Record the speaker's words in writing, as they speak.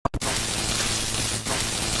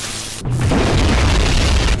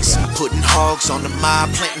hogs on the mob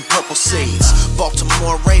planting purple seeds.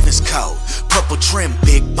 Baltimore Ravens code, purple trim,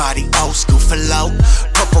 big body, old school flow.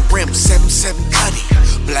 Purple rim, 7-7 cutty,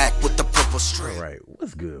 black with the purple strip. All right,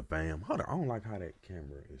 what's good, fam? Hold on, I don't like how that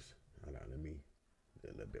camera is. Hold on, let me do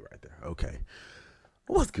a little bit right there. Okay,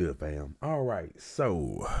 what's good, fam? All right,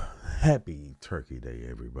 so happy Turkey Day,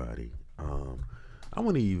 everybody. I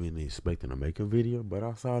wasn't even expecting to make a video, but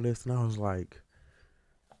I saw this and I was like,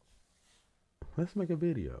 let's make a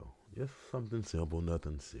video. Just something simple,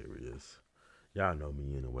 nothing serious. Y'all know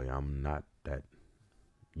me anyway. I'm not that,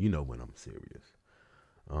 you know when I'm serious.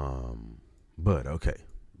 But okay,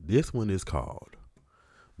 this one is called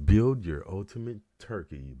Build Your Ultimate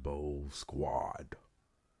Turkey Bowl Squad.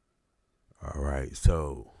 All right,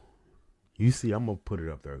 so you see, I'm gonna put it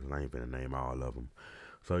up there because I ain't gonna name all of them.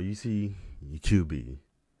 So you see your QB,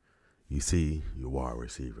 you see your wide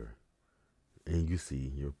receiver, and you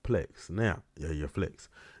see your flex. Now, your flex.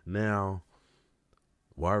 Now,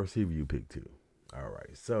 wide receiver, you pick two. All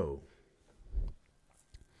right, so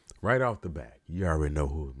right off the bat, you already know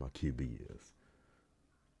who my QB is.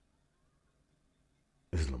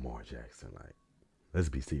 It's Lamar Jackson. Like, let's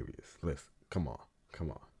be serious. Come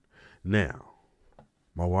on. Now,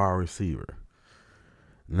 my wide receiver.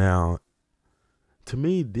 Now, to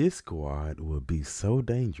me, this squad would be so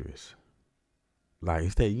dangerous. Like,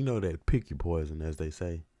 it's that, you know, that pick your poison, as they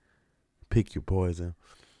say. Pick your poison.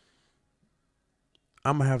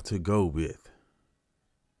 I'm going to have to go with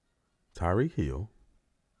Tyreek Hill,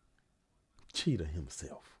 Cheetah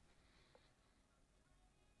himself.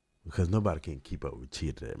 Because nobody can keep up with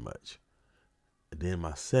Cheetah that much. And then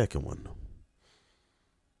my second one,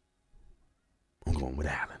 I'm going with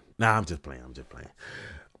Allen. Nah, I'm just playing.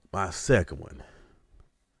 My second one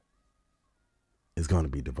is going to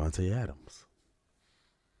be Davante Adams.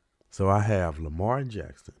 So I have Lamar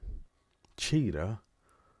Jackson, Cheetah,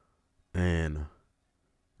 and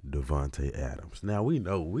Davante Adams. Now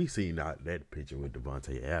we seen that picture with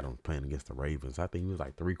Davante Adams playing against the Ravens. I think it was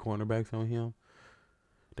like 3 cornerbacks on him.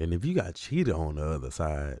 Then if you got Cheetah on the other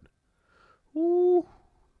side, ooh.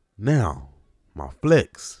 Now my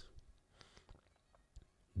flex.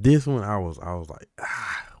 This one I was like,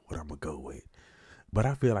 what I'm gonna go with. But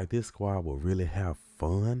I feel like this squad will really have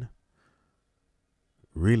fun.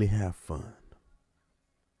 Really have fun.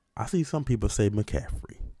 I see some people say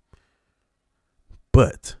McCaffrey.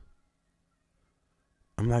 But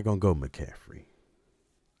I'm not going to go McCaffrey.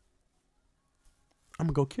 I'm going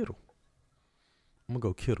to go Kittle. I'm going to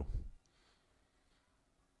go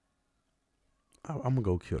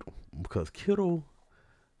Kittle. Because Kittle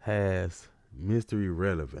has mystery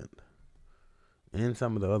relevant. And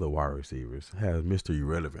some of the other wide receivers have mystery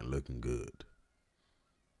relevant looking good.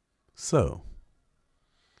 So,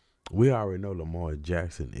 we already know Lamar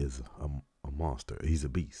Jackson is a monster. He's a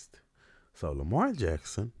beast. So, Lamar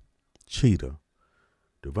Jackson, Cheetah,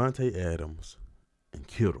 Davante Adams, and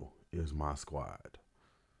Kittle is my squad.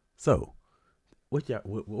 So, what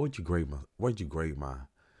you grade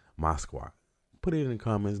my squad? Put it in the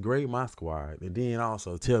comments. Grade my squad, and then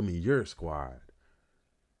also tell me your squad,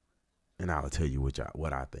 and I'll tell you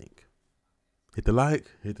what I think. Hit the like,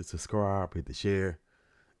 hit the subscribe, hit the share.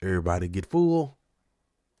 Everybody get full,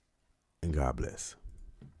 and God bless.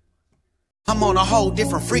 I'm on a whole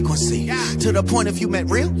different frequency. To the point if you met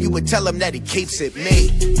real, you would tell him that he keeps it me.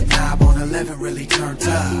 The knob on 11 really turned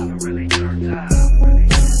up.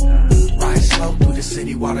 Ride slow through the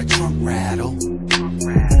city while the trunk rattle.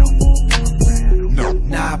 No.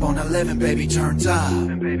 Knob on 11, baby, turned up.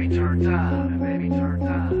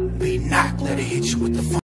 Be knocked, let it hit you with the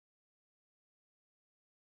phone.